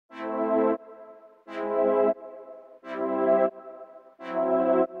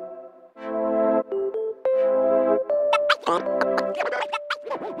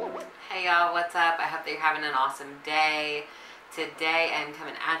y'all, what's up? I hope that you're having an awesome day. Today I'm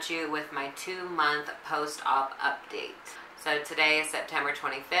coming at you with my 2-month post-op update. So today is September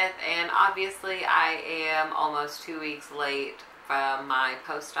 25th, and obviously I am almost 2 weeks late from my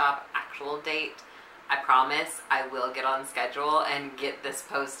post-op actual date. I promise I will get on schedule and get this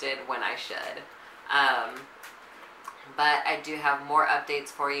posted when I should. But I do have more updates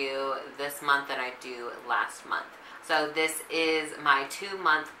for you this month than I do last month. So this is my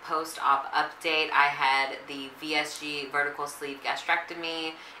 2-month post-op update. I had the VSG vertical sleeve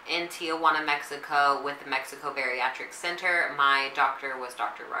gastrectomy in Tijuana, Mexico with the Mexico Bariatric Center. My doctor was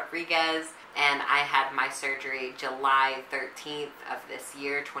Dr. Rodriguez, and I had my surgery July 13th of this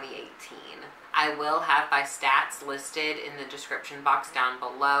year, 2018. I will have my stats listed in the description box down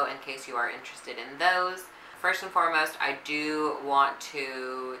below in case you are interested in those. First and foremost, I do want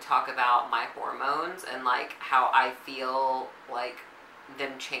to talk about my hormones and like how I feel like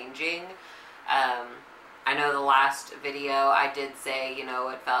them changing. I know the last video I did say, you know,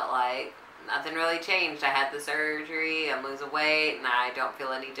 it felt like nothing really changed. I had the surgery, I'm losing weight, and I don't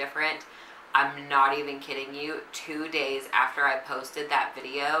feel any different. I'm not even kidding you. 2 days after I posted that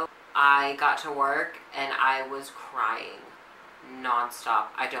video, I got to work and I was crying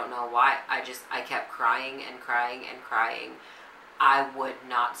non-stop. I don't know why. I kept crying and crying and crying. I would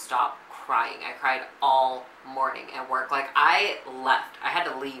not stop crying. I cried all morning at work. Like, I had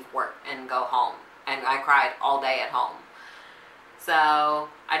to leave work and go home, and I cried all day at home. So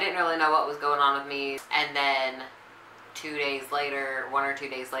I didn't really know what was going on with me. And then 2 days later, 1 or 2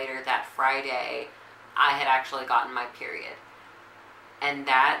 days later, that Friday, I had actually gotten my period. And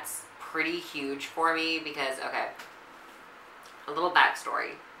that's pretty huge for me because, okay, a little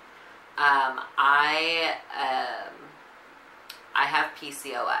backstory. I have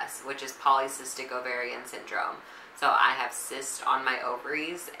PCOS, which is polycystic ovarian syndrome. So I have cysts on my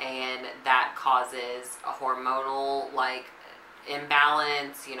ovaries, and that causes a hormonal like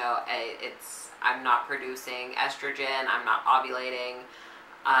imbalance. You know, I'm not producing estrogen. I'm not ovulating.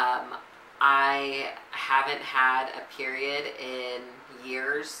 I haven't had a period in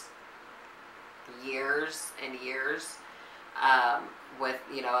years and years. With,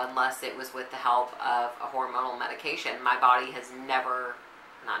 you know, unless it was with the help of a hormonal medication. My body has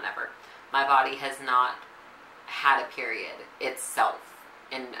my body has not had a period itself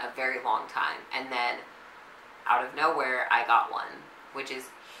in a very long time. And then out of nowhere, I got one, which is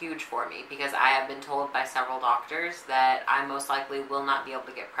huge for me because I have been told by several doctors that I most likely will not be able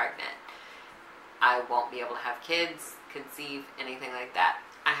to get pregnant. I won't be able to have kids, conceive, anything like that.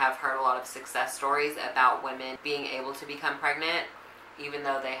 I have heard a lot of success stories about women being able to become pregnant even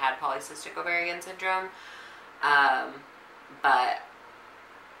though they had polycystic ovarian syndrome. But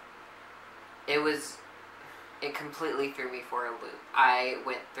it completely threw me for a loop. I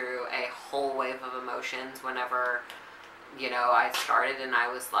went through a whole wave of emotions whenever, you know, I started, and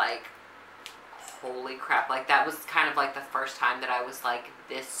I was like, holy crap. Like, that was kind of like the first time that I was like,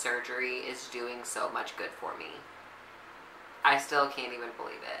 this surgery is doing so much good for me. I still can't even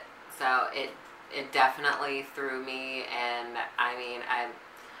believe it. So it definitely threw me, and I mean,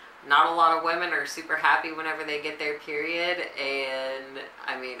 not a lot of women are super happy whenever they get their period, and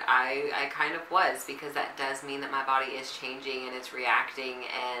I mean, I kind of was, because that does mean that my body is changing and it's reacting,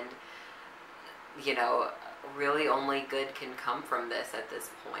 and you know, really only good can come from this at this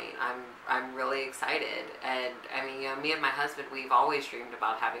point. I'm really excited. And I mean, you know, me and my husband, we've always dreamed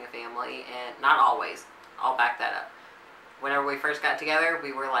about having a family, and not always, I'll back that up. Whenever we first got together,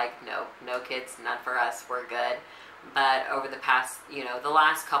 we were like, no kids, none for us, we're good. But over the past, you know, the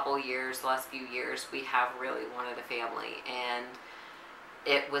last few years, we have really wanted a family, and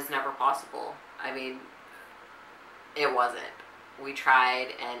it was never possible. I mean, it wasn't. We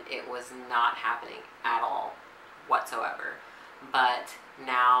tried, and it was not happening at all, whatsoever. But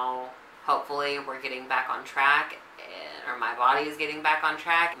now, hopefully, we're getting back on track, or my body is getting back on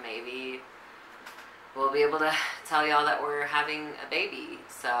track. Maybe we'll be able to tell y'all that we're having a baby.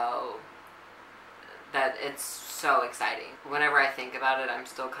 So that it's so exciting. Whenever I think about it, I'm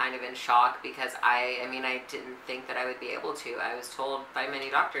still kind of in shock because I mean, I didn't think that I would be able to. I was told by many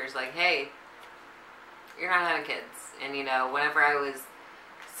doctors, like, hey, you're not having kids. And you know, whenever I was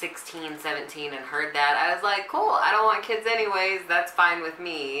 16, 17 and heard that, I was like, cool, I don't want kids anyways, that's fine with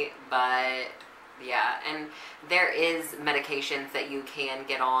me. But yeah, and there is medications that you can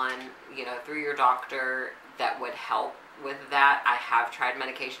get on, you know, through your doctor that would help with that. I have tried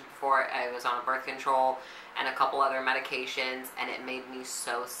medication before. I was on a birth control and a couple other medications, and it made me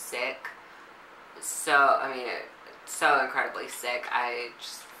so sick. So, I mean, so incredibly sick. I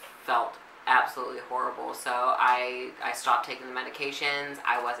just felt absolutely horrible. So I stopped taking the medications.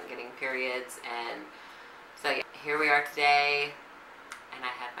 I wasn't getting periods, and so yeah, here we are today, and I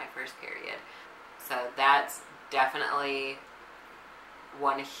had my first period. So that's definitely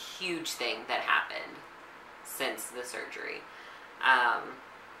one huge thing that happened since the surgery.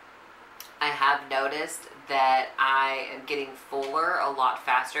 I have noticed that I am getting fuller a lot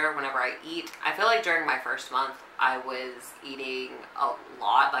faster whenever I eat. I feel like during my first month, I was eating a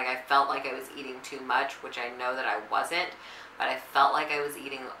lot. Like, I felt like I was eating too much, which I know that I wasn't, but I felt like I was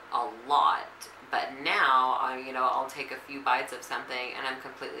eating a lot. But now, I'll take a few bites of something and I'm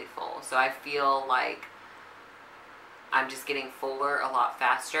completely full. So I feel like I'm just getting fuller a lot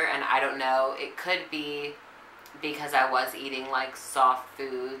faster, and I don't know, it could be because I was eating like soft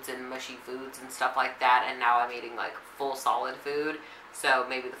foods and mushy foods and stuff like that, and now I'm eating like full solid food. So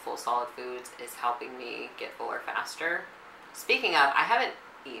maybe the full solid foods is helping me get fuller faster. Speaking of, I haven't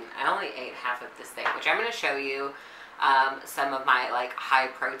eaten. I only ate half of this thing, which I'm going to show you some of my like high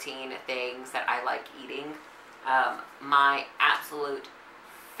protein things that I like eating. My absolute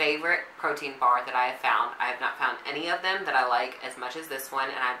favorite protein bar that I have found. I have not found any of them that I like as much as this one,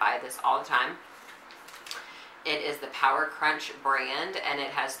 and I buy this all the time. It is the Power Crunch brand, and it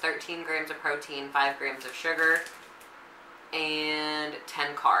has 13 grams of protein, 5 grams of sugar, and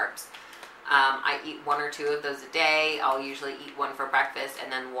 10 carbs. I eat 1 or 2 of those a day. I'll usually eat one for breakfast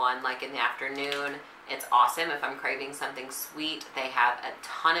and then one like in the afternoon. It's awesome if I'm craving something sweet. They have a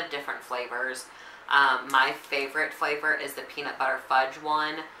ton of different flavors. My favorite flavor is the peanut butter fudge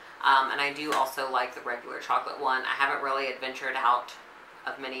one, and I do also like the regular chocolate one. I haven't really adventured out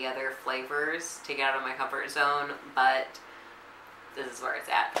of many other flavors to get out of my comfort zone, but this is where it's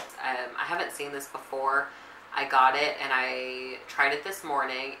at. I haven't seen this before. I got it and I tried it this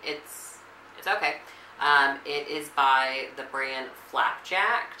morning. It's okay. It is by the brand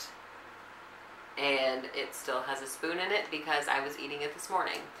Flapjacked, and it still has a spoon in it because I was eating it this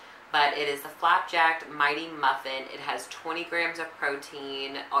morning. But it is the Flapjacked Mighty Muffin. It has 20 grams of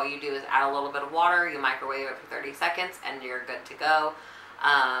protein. All you do is add a little bit of water, you microwave it for 30 seconds, and you're good to go.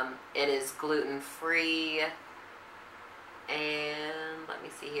 It is gluten-free, and let me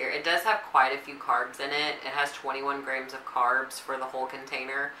see here. It does have quite a few carbs in it. It has 21 grams of carbs for the whole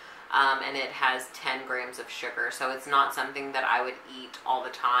container, and it has 10 grams of sugar. So it's not something that I would eat all the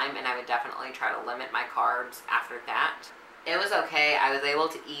time, and I would definitely try to limit my carbs after that. It was okay. I was able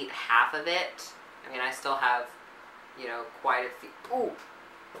to eat half of it. I mean, I still have, quite a few. Ooh,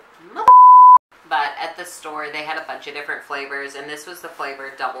 but at the store, they had a bunch of different flavors, and this was the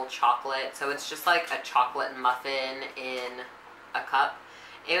flavor double chocolate. So it's just like a chocolate muffin in a cup.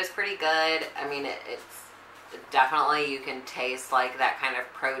 It was pretty good. I mean, it's definitely, you can taste like that kind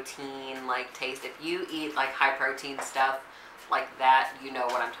of protein like taste. If you eat like high protein stuff like that, you know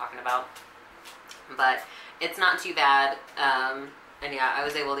what I'm talking about. But it's not too bad. And yeah, I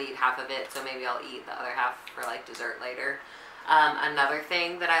was able to eat half of it, so maybe I'll eat the other half for like dessert later. Another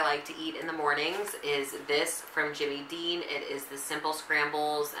thing that I like to eat in the mornings is this from Jimmy Dean. It is the Simple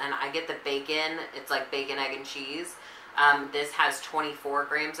Scrambles, and I get the bacon. It's like bacon, egg, and cheese. This has 24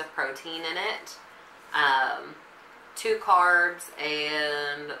 grams of protein in it, 2 carbs,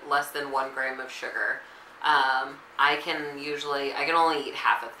 and less than 1 gram of sugar. I can only eat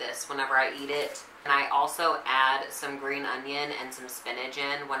half of this whenever I eat it. And I also add some green onion and some spinach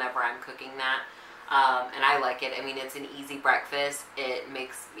in whenever I'm cooking that. And I like it. I mean, it's an easy breakfast. It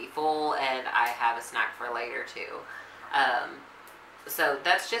makes me full, and I have a snack for later too. So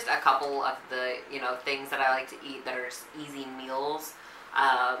that's just a couple of the, things that I like to eat that are just easy meals.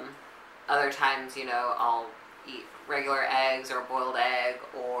 Other times, I'll eat regular eggs or a boiled egg,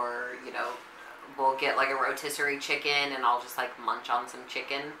 or, we'll get like a rotisserie chicken and I'll just like munch on some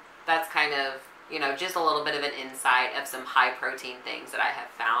chicken. That's kind of, just a little bit of an insight of some high protein things that I have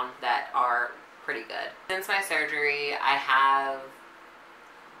found that are pretty good. Since my surgery, I have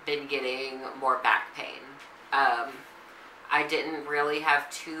been getting more back pain. I didn't really have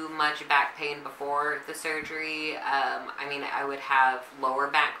too much back pain before the surgery. I mean, I would have lower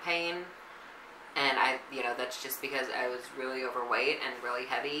back pain, and that's just because I was really overweight and really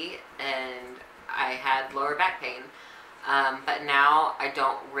heavy, and I had lower back pain. But now I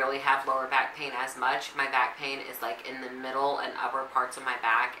don't really have lower back pain as much. My back pain is like in the middle and upper parts of my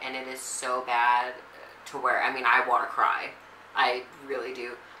back, and it is so bad to where, I mean, I want to cry. I really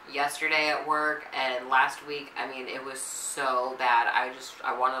do. Yesterday at work and last week, I mean, it was so bad.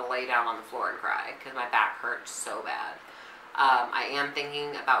 I wanted to lay down on the floor and cry because my back hurt so bad. I am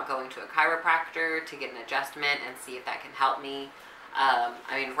thinking about going to a chiropractor to get an adjustment and see if that can help me. I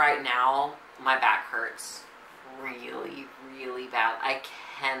mean, right now, my back hurts really, really bad. I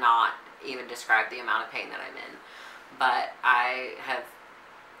cannot even describe the amount of pain that I'm in. But I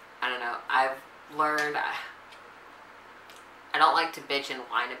don't know, I've learned I don't like to bitch and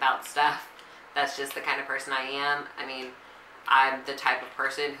whine about stuff. That's just the kind of person I am. I mean, I'm the type of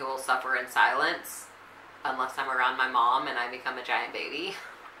person who will suffer in silence unless I'm around my mom and I become a giant baby.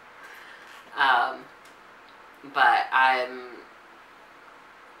 But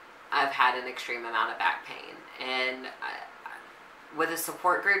I've had an extreme amount of back pain, and with the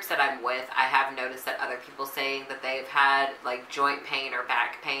support groups that I'm with, I have noticed that other people saying that they've had like joint pain or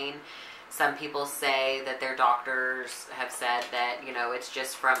back pain. Some people say that their doctors have said that, you know, it's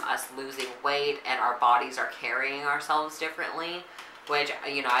just from us losing weight and our bodies are carrying ourselves differently, which,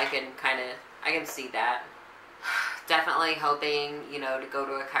 you know, I can see that. Definitely hoping, you know, to go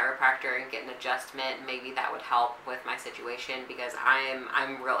to a chiropractor and get an adjustment. Maybe that would help with my situation, because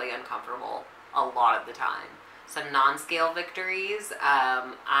I'm really uncomfortable a lot of the time. Some non-scale victories.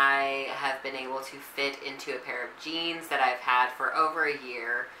 I have been able to fit into a pair of jeans that I've had for over a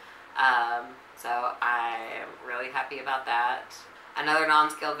year. So I'm really happy about that. Another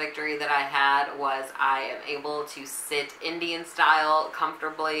non-scale victory that I had was I am able to sit Indian style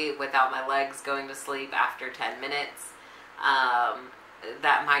comfortably without my legs going to sleep after 10 minutes.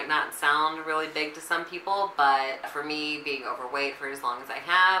 That might not sound really big to some people, but for me, being overweight for as long as I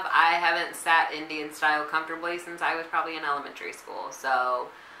haven't sat Indian style comfortably since I was probably in elementary school. So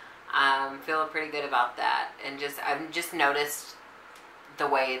I'm feeling pretty good about that. And I've just noticed the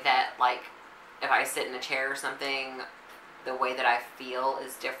way that, like, if I sit in a chair or something, the way that I feel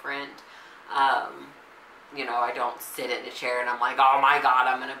is different. You know, I don't sit in a chair and I'm like, oh my god,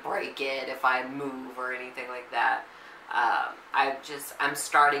 I'm gonna break it if I move or anything like that. I'm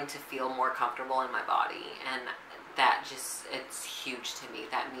starting to feel more comfortable in my body, and that just, it's huge to me.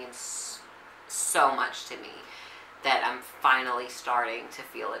 That means so much to me, that I'm finally starting to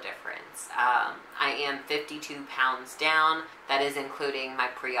feel a difference. I am 52 pounds down. That is including my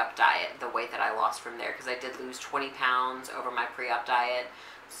pre-op diet, the weight that I lost from there, because I did lose 20 pounds over my pre-op diet.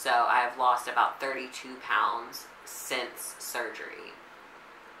 So I have lost about 32 pounds since surgery.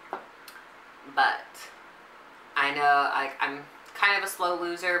 But I know I'm kind of a slow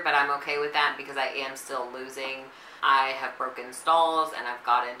loser, but I'm okay with that because I am still losing. I have broken stalls and I've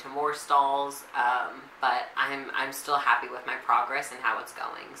got into more stalls, but I'm still happy with my progress and how it's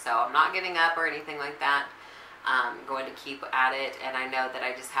going. So I'm not giving up or anything like that. I'm going to keep at it, and I know that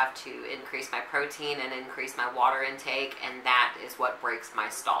I just have to increase my protein and increase my water intake, and that is what breaks my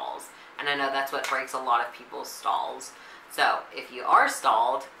stalls. And I know that's what breaks a lot of people's stalls. So if you are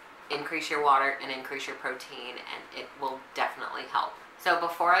stalled, increase your water and increase your protein, and it will definitely help. So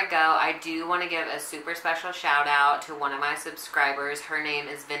before I go, I do want to give a super special shout out to one of my subscribers. Her name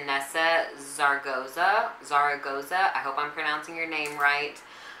is Vanessa Zaragoza. I hope I'm pronouncing your name right.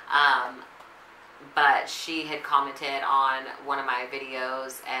 But she had commented on one of my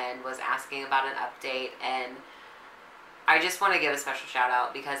videos and was asking about an update, and I just want to give a special shout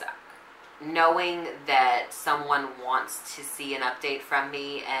out because knowing that someone wants to see an update from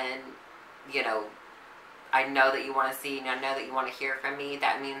me, and, you know, I know that you want to see and I know that you want to hear from me,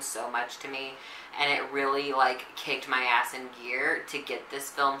 that means so much to me. And it really, like, kicked my ass in gear to get this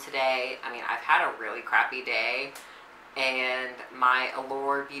film today. I mean, I've had a really crappy day, and my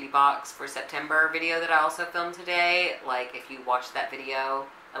Allure Beauty Box for September video that I also filmed today, like, if you watch that video,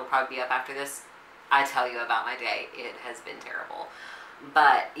 it'll probably be up after this, I tell you about my day. It has been terrible.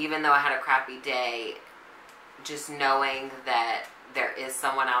 But even though I had a crappy day, just knowing that there is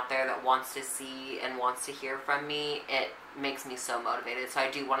someone out there that wants to see and wants to hear from me, it makes me so motivated. So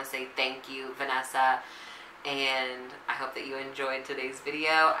I do want to say thank you, Vanessa, and I hope that you enjoyed today's video.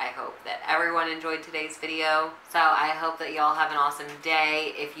 I hope that everyone enjoyed today's video. So I hope that y'all have an awesome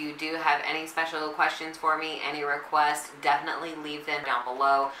day. If you do have any special questions for me, any requests, definitely leave them down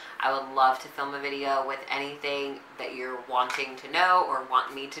below. I would love to film a video with anything that you're wanting to know or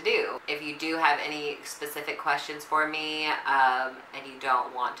want me to do. If you do have any specific questions for me, and you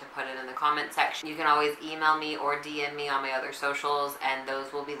don't want to put it in the comment section, you can always email me or DM me on my other socials, and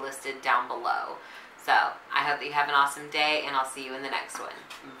those will be listed down below. So, I hope that you have an awesome day, and I'll see you in the next one.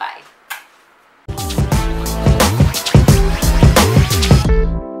 Bye.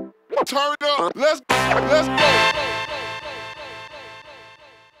 Turn it up. Let's go.